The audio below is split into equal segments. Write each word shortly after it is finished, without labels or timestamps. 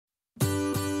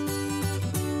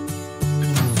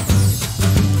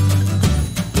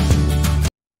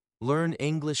Learn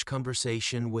English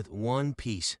conversation with One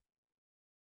Piece.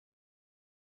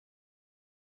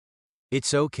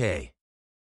 It's okay.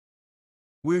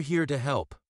 We're here to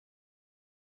help.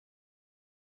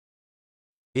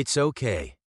 It's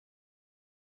okay.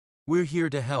 We're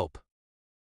here to help.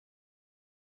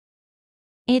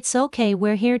 It's okay,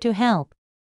 we're here to help.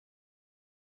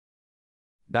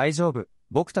 大丈夫、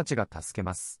僕たちが助け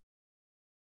ます。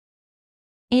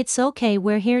It's okay,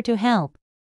 we're here to help.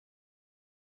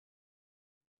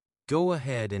 Go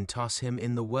ahead and toss him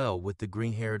in the well with the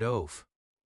green-haired oaf.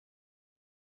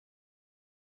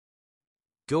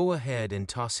 Go ahead and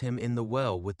toss him in the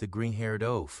well with the green-haired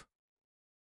oaf.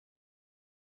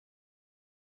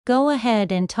 Go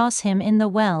ahead and toss him in the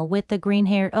well with the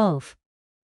green-haired oaf.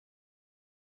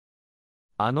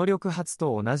 あの緑髪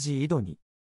と同じ井戸に。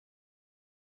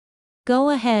Go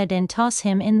ahead and toss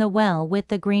him in the well with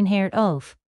the green-haired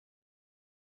oaf.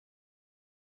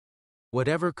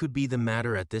 Whatever could be the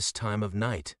matter at this time of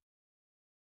night?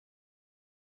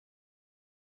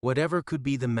 Whatever could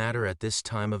be the matter at this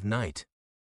time of night?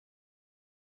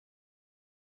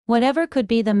 Whatever could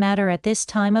be the matter at this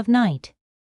time of night?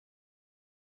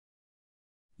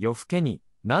 夜更けに、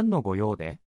何のご用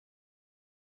で？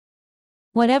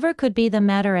 Whatever could be the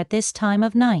matter at this time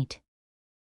of night?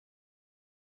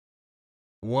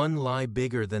 One lie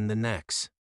bigger than the next.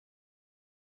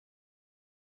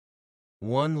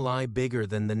 One lie bigger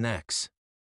than the next.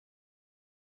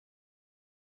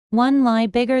 One lie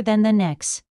bigger than the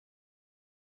next.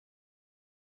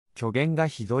 虚言が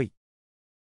ひどい。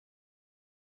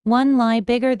One lie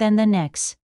bigger than the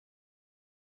next.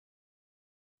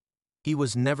 He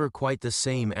was never quite the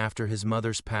same after his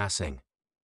mother's passing.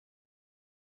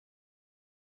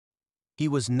 He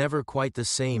was never quite the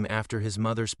same after his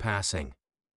mother's passing.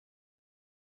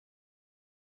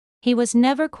 He was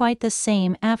never quite the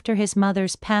same after his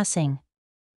mother's passing.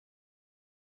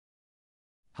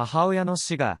 母親の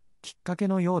死がきっかけ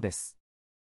のようです。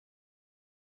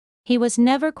He was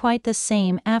never quite the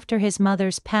same after his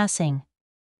mother's passing.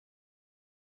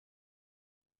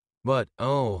 But,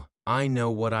 oh, I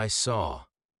know what I saw.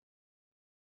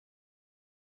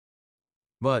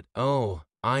 But, oh,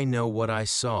 I know what I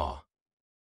saw.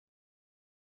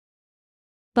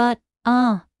 But,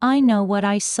 I know what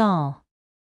I saw.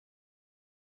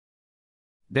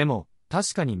 でも、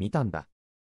確かに見たんだ。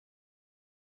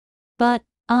But,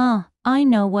 I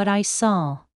know what I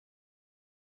saw.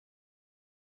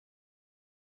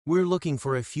 We're looking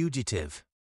for a fugitive.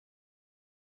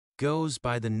 Goes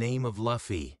by the name of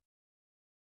Luffy.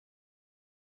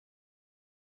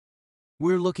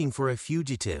 We're looking for a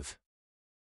fugitive.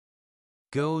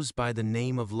 Goes by the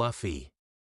name of Luffy.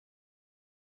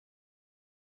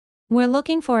 We're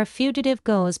looking for a fugitive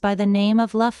goes by the name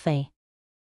of Luffy.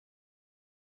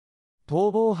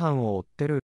 逃亡犯を追って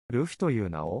る、ルフィという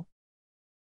名を？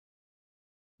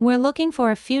 We're looking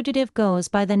for a fugitive goes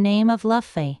by the name of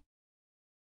Luffy.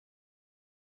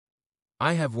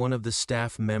 I have one of the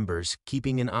staff members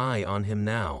keeping an eye on him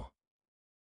now.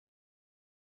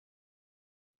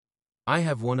 I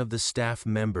have one of the staff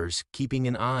members keeping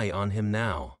an eye on him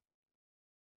now.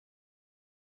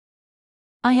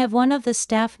 I have one of the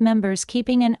staff members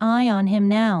keeping an eye on him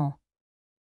now.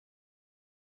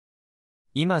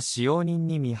 今使用人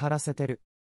に見張らせてる。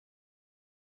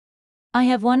I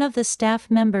have one of the staff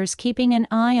members keeping an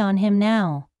eye on him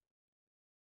now.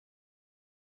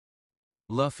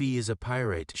 Luffy is a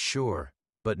pirate, sure,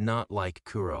 but not like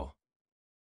Kuro.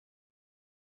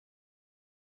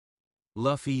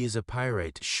 Luffy is a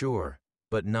pirate, sure,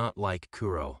 but not like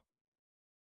Kuro.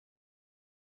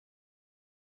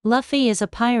 Luffy is a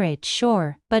pirate,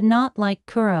 sure, but not like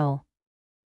Kuro.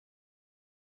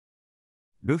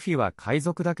 ルフィは海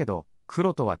賊だけど、ク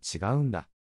ロとは違うんだ。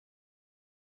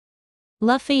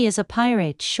Luffy is a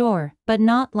pirate, sure, but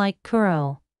not like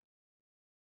Kuro.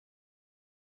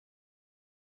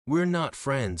 We're not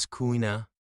friends, Kuina.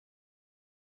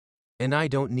 And I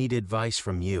don't need advice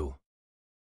from you.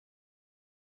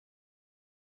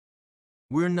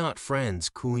 We're not friends,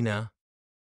 Kuina.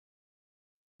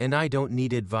 And I don't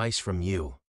need advice from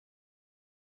you.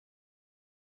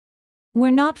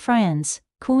 We're not friends,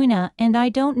 Kuina, and I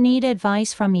don't need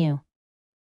advice from you.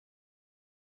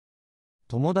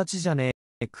 友達じゃね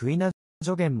え、クイナ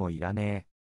助言もいらね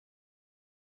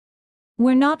え。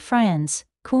We're not friends,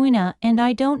 Kuina, and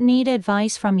I don't need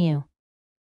advice from you.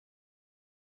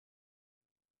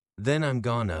 Then I'm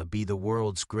gonna be the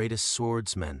world's greatest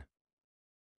swordsman.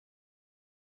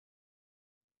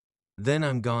 Then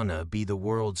I'm gonna be the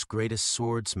world's greatest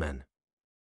swordsman.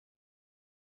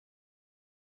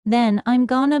 Then I'm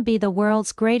gonna be the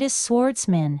world's greatest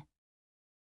swordsman.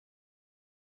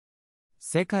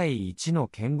 世界一の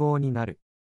剣豪になる。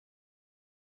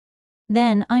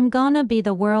Then I'm gonna be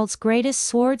the world's greatest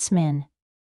swordsman.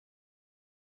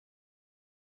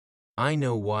 I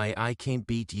know why I can't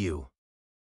beat you.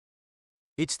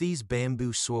 It's these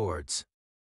bamboo swords.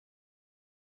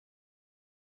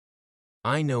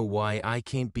 I know why I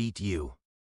can't beat you.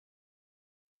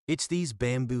 It's these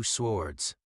bamboo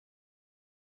swords.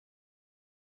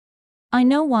 I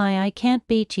know why I can't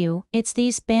beat you, it's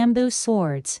these bamboo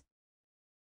swords.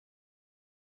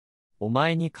 お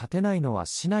前に勝てないのは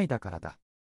竹刀だからだ。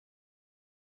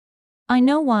I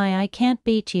know why I can't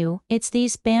beat you, it's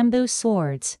these bamboo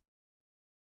swords.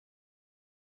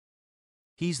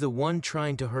 He's the one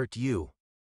trying to hurt you.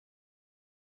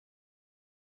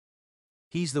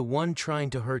 He's the one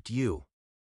trying to hurt you.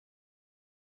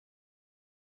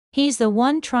 He's the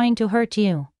one trying to hurt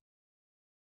you.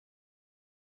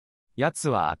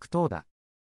 奴は悪党だ。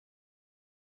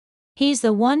He's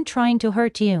the one trying to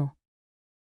hurt you.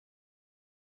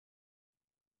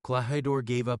 Klahadore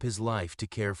gave up his life to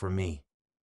care for me.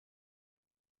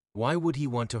 Why would he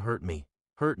want to hurt me,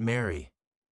 hurt Mary?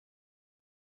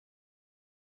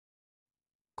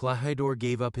 Klahadore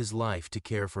gave up his life to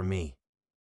care for me.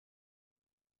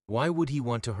 Why would he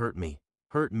want to hurt me,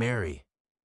 hurt Mary?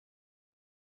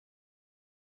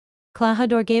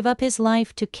 Klahadore gave up his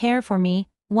life to care for me,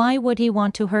 why would he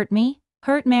want to hurt me,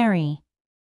 hurt Mary?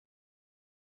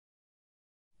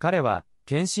 彼は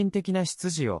献身的な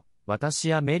執事を、私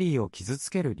やメリーを傷つ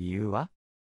ける理由は？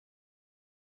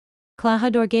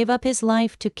 Klahadore gave up his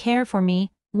life to care for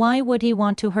me, why would he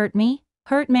want to hurt me,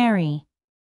 hurt Mary?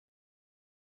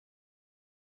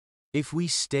 If we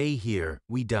stay here,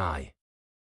 we die.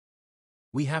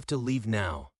 We have to leave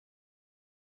now.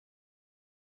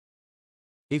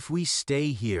 If we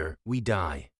stay here, we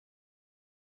die.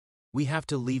 We have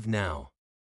to leave now.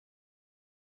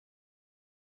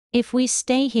 If we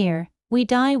stay here, we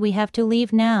die, we have to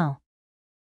leave now.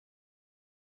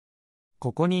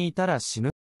 ここにいたら死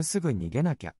ぬ。すぐ逃げ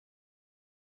なきゃ。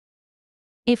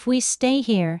If we stay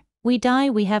here, we die,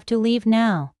 we have to leave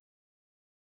now.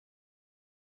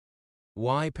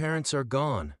 Why parents are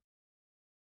gone?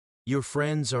 Your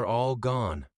friends are all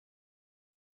gone.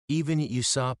 Even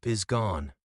Usopp is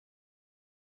gone.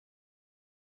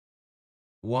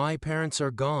 Why parents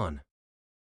are gone?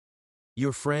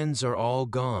 Your friends are all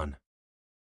gone.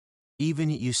 Even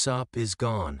Usopp is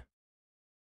gone.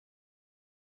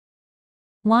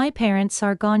 Why parents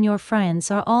are gone, your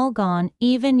friends are all gone,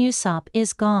 even Usopp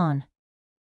is gone.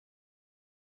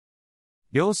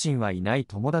 両親はいない、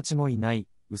友達もいない、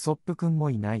ウソップくん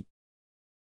もいない。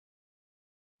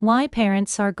Why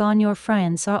parents are gone, your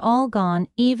friends are all gone,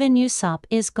 even Usopp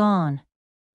is gone.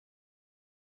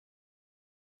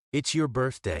 It's your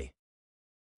birthday.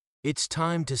 It's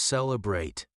time to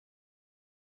celebrate.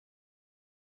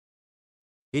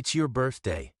 It's your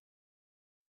birthday.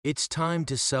 It's time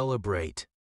to celebrate.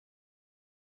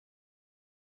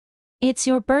 It's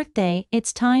your birthday,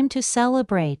 it's time to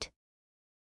celebrate.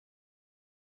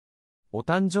 お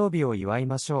誕生日を祝い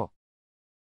ましょ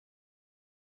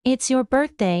It's your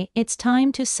birthday, it's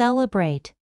time to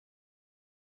celebrate.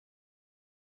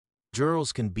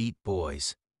 Girls can beat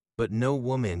boys, but no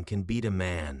woman can beat a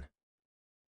man.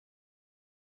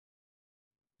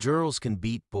 Girls can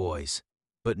beat boys,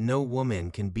 but no woman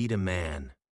can beat a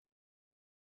man.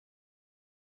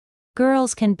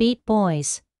 Girls can beat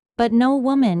boys, but no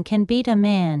woman can beat a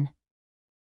man.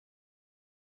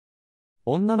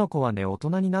 う。女の子はね、大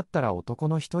人になったら男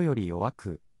の人より弱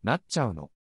くなっちゃうの。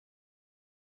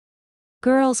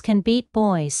Girls can beat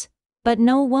boys, but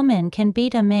no woman can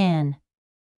beat a man.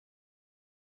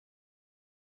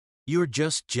 You're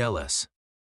just jealous.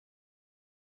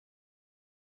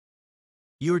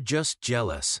 You're just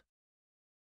jealous.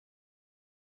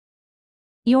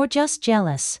 You're just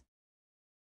jealous.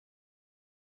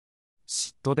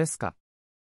 嫉妬ですか。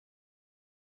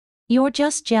You're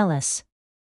just jealous.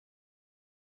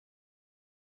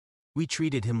 We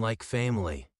treated him like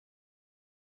family.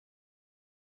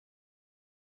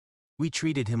 We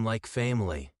treated him like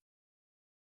family.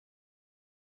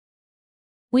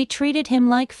 We treated him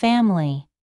like family.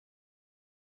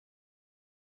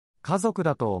 家族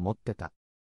だと思ってた。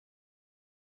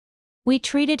We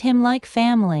treated him like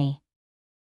family.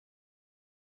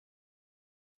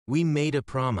 We made a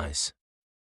promise.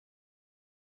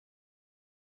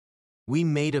 We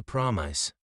made a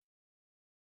promise.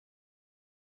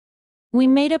 We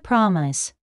made a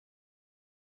promise.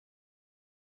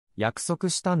 約束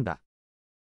したんだ。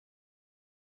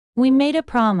We made a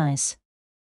promise.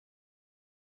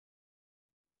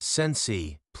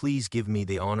 Sensei, please give me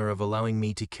the honor of allowing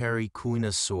me to carry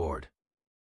Kuina's sword.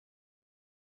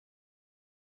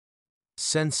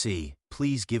 Sensei,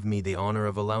 please give me the honor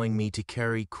of allowing me to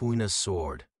carry Kuina's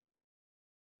sword.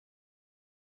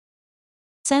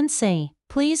 Sensei,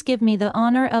 please give me the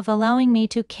honor of allowing me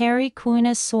to carry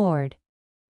Kuina's sword.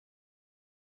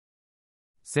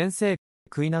 先生、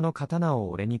クイナの刀を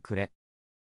俺にくれ。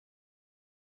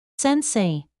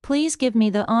Sensei, please give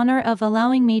me the honor of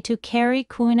allowing me to carry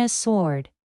Kuina's sword.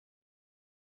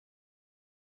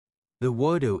 The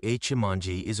Wodo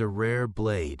Ichimonji is a rare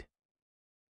blade.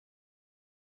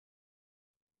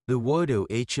 The Wodo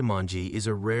Ichimonji is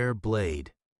a rare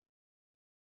blade.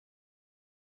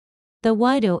 The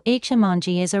Wado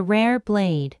Ichimonji is a rare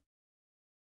blade.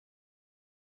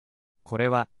 これ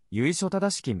は、由緒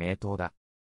正しき名刀だ。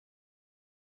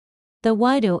The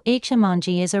Wado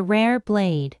Ichimonji is a rare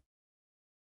blade.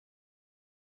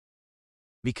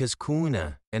 Because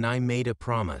Kuina and I made a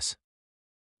promise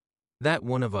that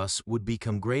one of us would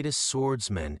become greatest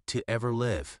swordsman to ever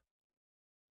live.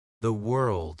 The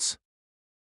world's.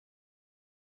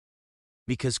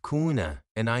 Because Kuina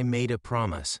and I made a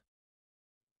promise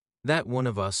that one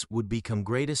of us would become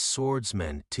greatest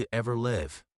swordsman to ever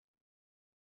live.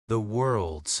 The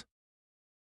world's.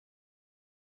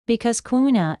 Because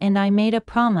Kuina and I made a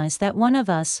promise that one of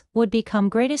us would become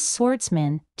greatest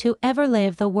swordsman to ever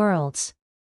live the worlds.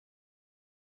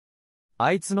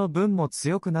 あいつの分も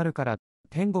強くなるから、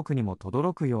天国にも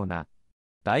轟くような、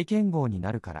大剣豪にな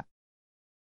るから。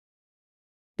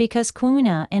Because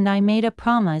Kuina and I made a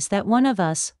promise that one of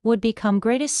us would become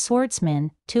greatest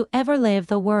swordsman to ever live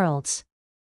the worlds.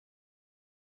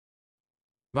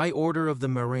 By order of the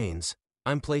Marines,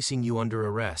 I'm placing you under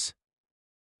arrest.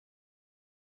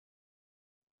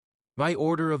 By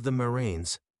order of the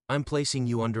Marines, I'm placing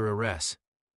you under arrest.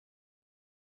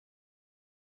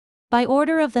 By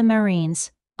order of the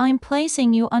Marines, I'm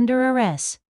placing you under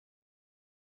arrest.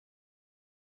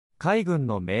 海軍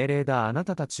の命令だあな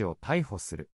たたちを逮捕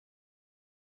する。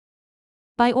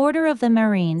By order of the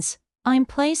Marines, I'm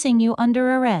placing you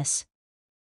under arrest.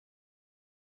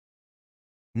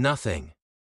 Nothing.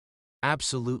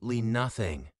 Absolutely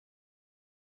nothing.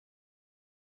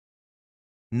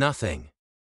 Nothing.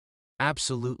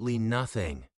 Absolutely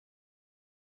nothing.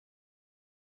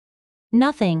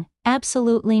 Nothing,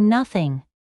 absolutely nothing.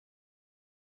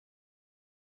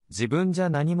 自分じ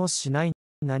ゃ何もしない、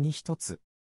何一つ。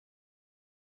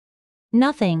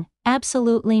Nothing,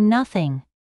 absolutely nothing.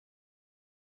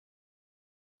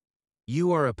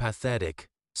 You are a pathetic,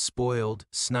 spoiled,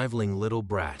 sniveling little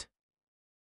brat.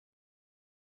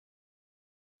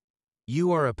 You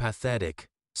are a pathetic,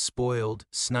 spoiled,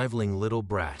 sniveling little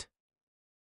brat.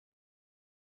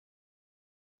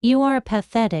 You are a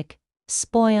pathetic,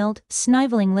 spoiled,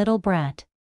 sniveling little brat.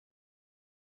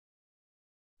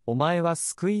 お前は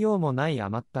救いようもない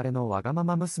甘ったれのわがま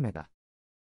ま娘だ。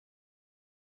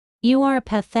You are a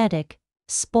pathetic,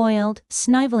 spoiled,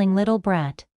 sniveling little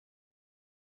brat.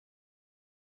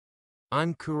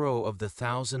 I'm Kuro of the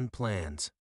thousand plans.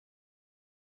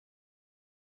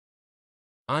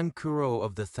 I'm Kuro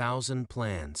of the thousand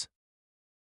plans.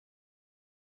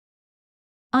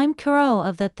 I'm Kuro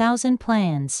of the thousand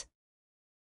plans.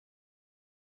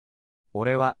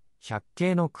 俺は、百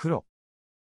景の黒。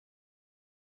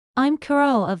I'm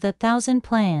Kuro of the thousand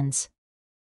plans.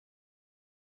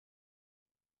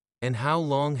 And how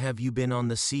long have you been on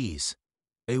the seas?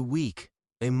 A week,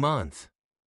 a month.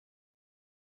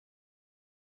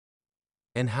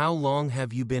 And how long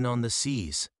have you been on the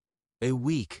seas? A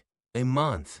week, a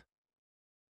month.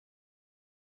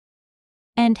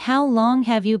 And how long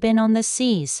have you been on the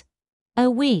seas?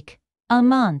 A week, a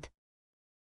month.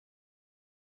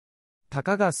 た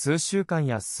かが数週間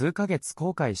や数ヶ月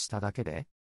航海しただけで。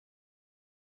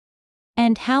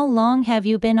And how long have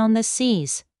you been on the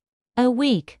seas? A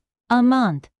week, a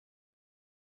month.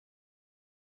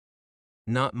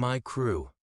 Not my crew.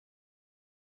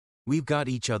 We've got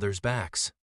each other's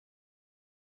backs.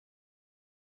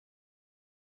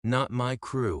 Not my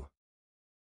crew.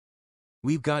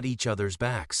 We've got each other's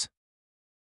backs.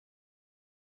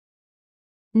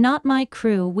 Not my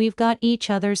crew, we've got each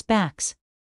other's backs.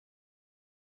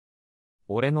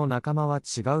 俺の仲間は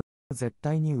違う。絶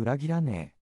対に裏切ら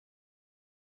ねえ。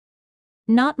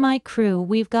Not my crew,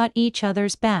 we've got each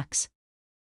other's backs.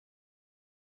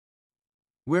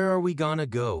 Where are we gonna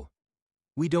go?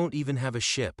 We don't even have a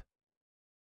ship.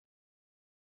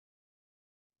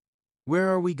 Where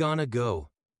are we gonna go?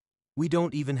 We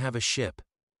don't even have a ship.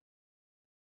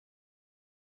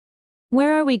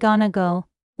 Where are we gonna go?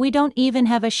 We don't even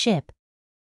have a ship.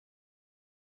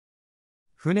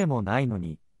 船もないの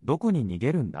に、どこに逃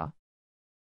げるんだ？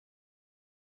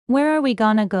 Where are we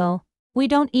gonna go? We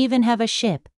don't even have a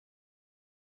ship.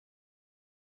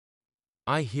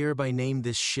 I hereby name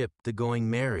this ship the Going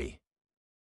Merry.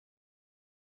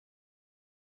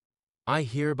 I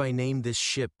hereby name this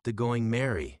ship the Going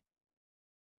Merry.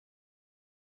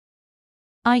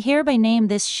 I hereby name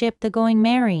this ship the Going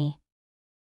Merry.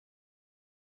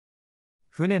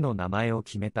 船の名前を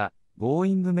決めた、ゴー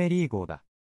イングメリー号だ。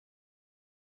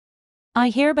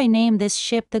I hereby name this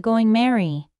ship the Going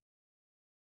Merry.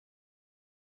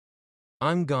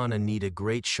 I'm gonna need a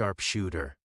great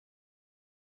sharpshooter.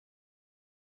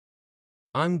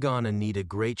 I'm gonna need a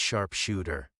great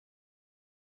sharpshooter.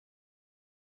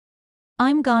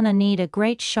 I'm gonna need a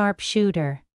great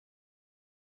sharpshooter.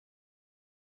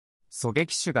 狙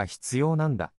撃手が必要な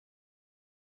んだ。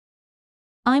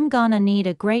I'm gonna need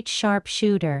a great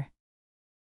sharpshooter.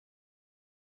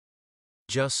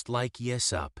 Just like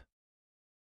yes up.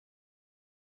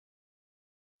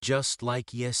 Just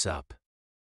like yes up.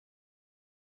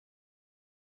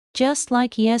 Just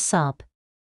like yes up.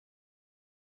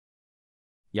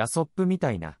 ヤソップみ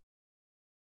たいな。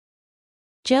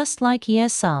Just like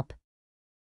yes up.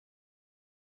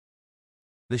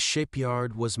 The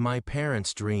shipyard was my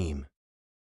parents' dream.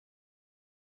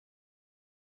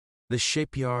 The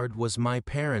shipyard was my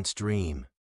parents' dream.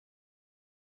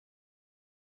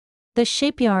 The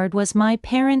shipyard was my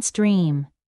parents' dream.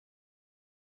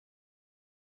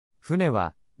 船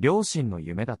は両親の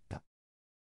夢だった。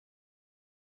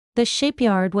The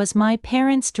shipyard was my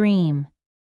parents' dream.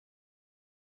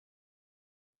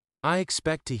 I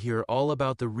expect to hear all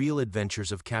about the real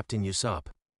adventures of Captain Usopp.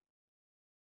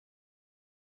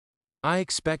 I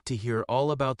expect to hear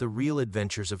all about the real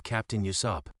adventures of Captain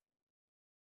Usopp.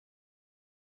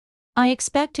 I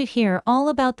expect to hear all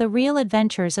about the real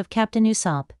adventures of Captain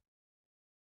Usopp.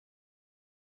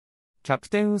 キャプ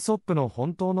テンウソップの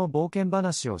本当の冒険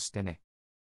話をしてね。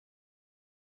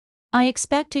I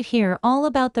expect to hear all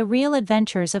about the real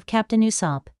adventures of Captain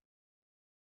Usopp.